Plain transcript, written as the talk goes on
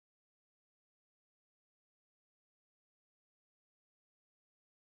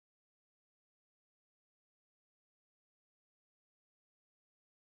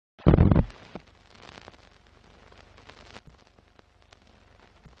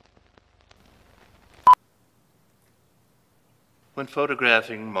When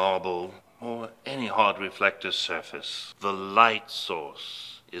photographing marble or any hard reflective surface, the light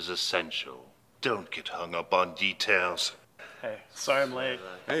source is essential. Don't get hung up on details. Hey, sorry I'm late.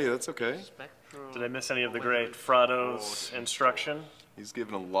 Hey, that's okay. Did I miss any of the great Frado's instruction? He's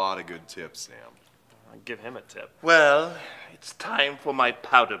given a lot of good tips, Sam. I'll give him a tip. Well, it's time for my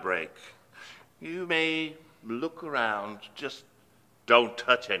powder break. You may look around, just don't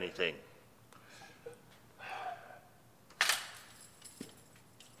touch anything.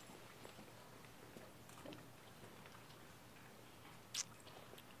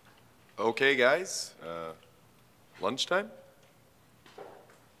 Okay, guys. Lunchtime?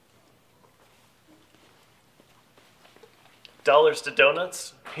 Dollars to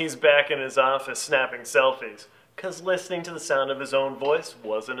donuts? He's back in his office snapping selfies, 'cause listening to the sound of his own voice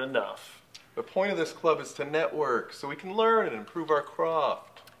wasn't enough. The point of this club is to network, so we can learn and improve our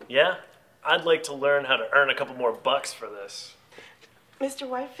craft. Yeah? I'd like to learn how to earn a couple more bucks for this. Mr.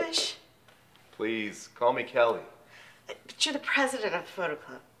 Whitefish? Please, call me Kelly. But you're the president of the photo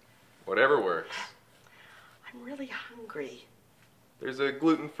club. Whatever works. I'm really hungry. There's a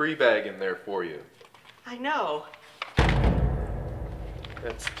gluten-free bag in there for you. I know.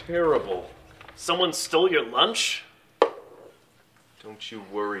 That's terrible. Someone stole your lunch? Don't you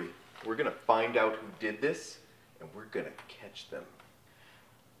worry. We're gonna find out who did this, and we're gonna catch them.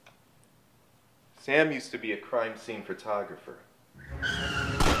 Sam used to be a crime scene photographer.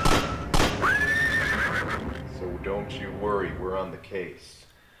 So don't you worry, we're on the case.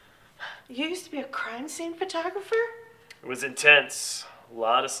 You used to be a crime scene photographer? It was intense. A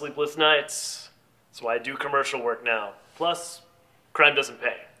lot of sleepless nights. That's why I do commercial work now. Plus, crime doesn't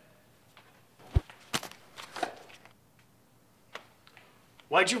pay.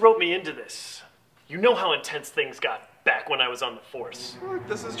 Why'd you rope me into this? You know how intense things got back when I was on the force. Look,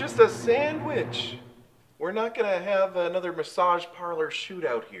 this is just a sandwich. We're not gonna have another massage parlor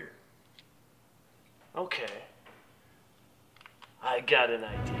shootout here. Okay. I got an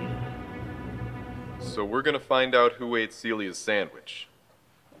idea. So we're gonna find out who ate Celia's sandwich.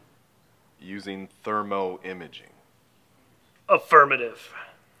 Using thermo imaging. Affirmative.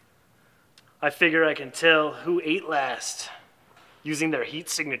 I figure I can tell who ate last using their heat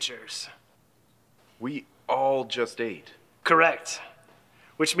signatures. We all just ate. Correct.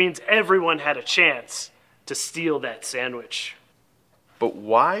 Which means everyone had a chance to steal that sandwich. But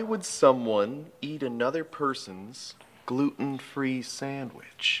why would someone eat another person's gluten-free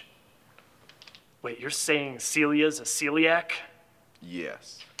sandwich? Wait, you're saying Celia's a celiac?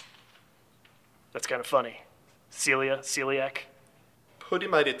 Yes. That's kind of funny. Celia, celiac. Putting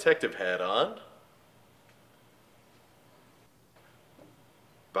my detective hat on.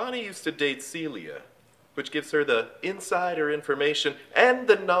 Bonnie used to date Celia, which gives her the insider information and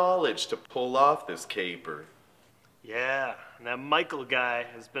the knowledge to pull off this caper. Yeah, and that Michael guy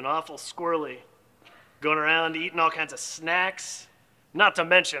has been awful squirrely. Going around eating all kinds of snacks. Not to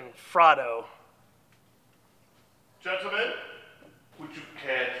mention Frado. Gentlemen, would you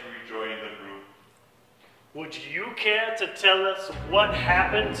care to rejoin the group? Would you care to tell us what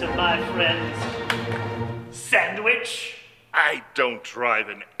happened to my friend's sandwich? I don't drive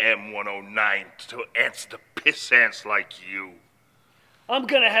an M109 to answer to pissants like you. I'm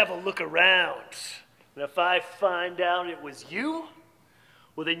gonna have a look around. And if I find out it was you,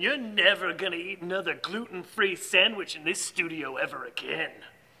 well then you're never gonna eat another gluten-free sandwich in this studio ever again.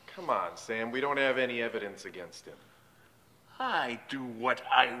 Come on, Sam, we don't have any evidence against him. I do what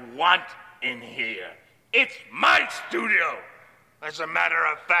I want in here. It's my studio. As a matter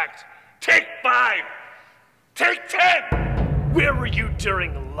of fact, take 5, take 10. Where were you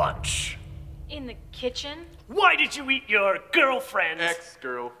during lunch? In the kitchen? Why did you eat your girlfriend's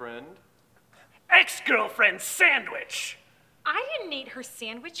ex-girlfriend's sandwich? I didn't eat her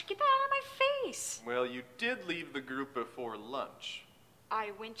sandwich. Get that out of my face. Well, you did leave the group before lunch.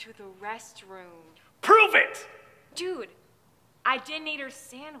 I went to the restroom. Prove it! Dude, I didn't eat her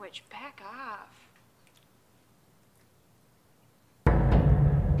sandwich. Back off.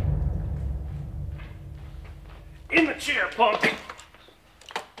 In the chair, punk.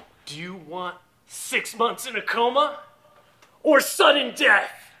 Do you want 6 months in a coma? Or sudden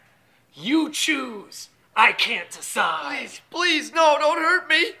death? You choose. I can't decide. Please, please, no, don't hurt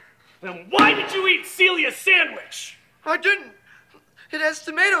me. Then why did you eat Celia's sandwich? I didn't. It has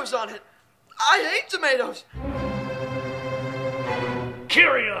tomatoes on it. I hate tomatoes.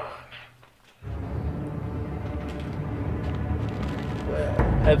 Carry on. Well,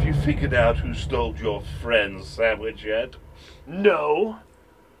 have you figured out who stole your friend's sandwich yet? No,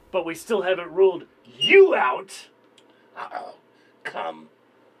 but we still haven't ruled you out. Oh, come.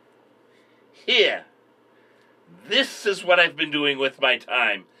 Here. This is what I've been doing with my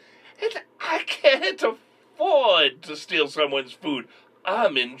time. And I can't afford to steal someone's food.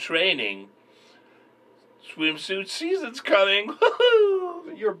 I'm in training. Swimsuit season's coming.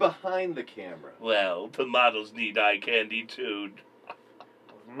 Woohoo! You're behind the camera. Well, the models need eye candy too.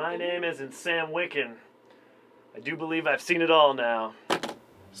 My name isn't Sam Wicken. I do believe I've seen it all now.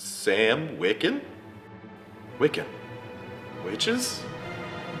 Sam Wicken? Wicken. Witches?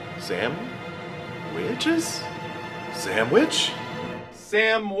 Sam? Witches? Sandwich?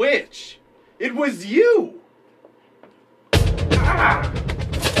 Sam Witch! It was you! Ah!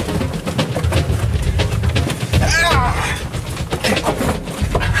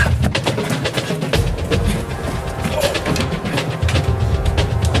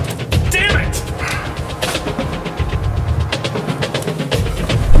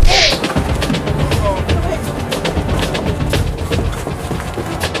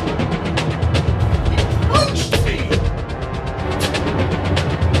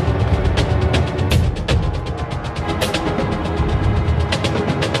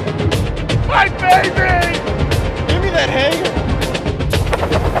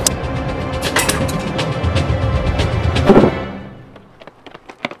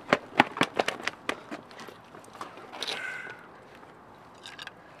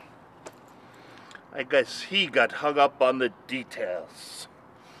 I guess he got hung up on the details.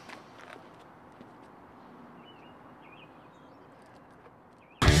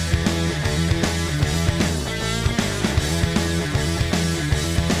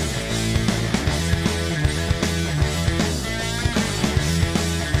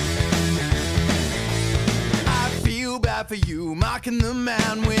 I feel bad for you, mocking the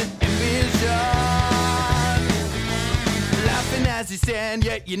man with ambition. Laughing as you stand,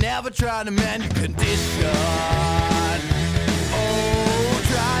 yet you never try to mend your condition. Oh,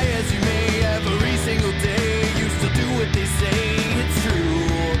 try as you may, every single day you still do what they say, it's true.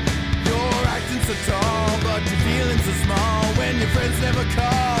 You're acting so tall, but you're feeling so small when your friends never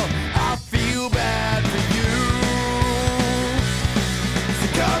call.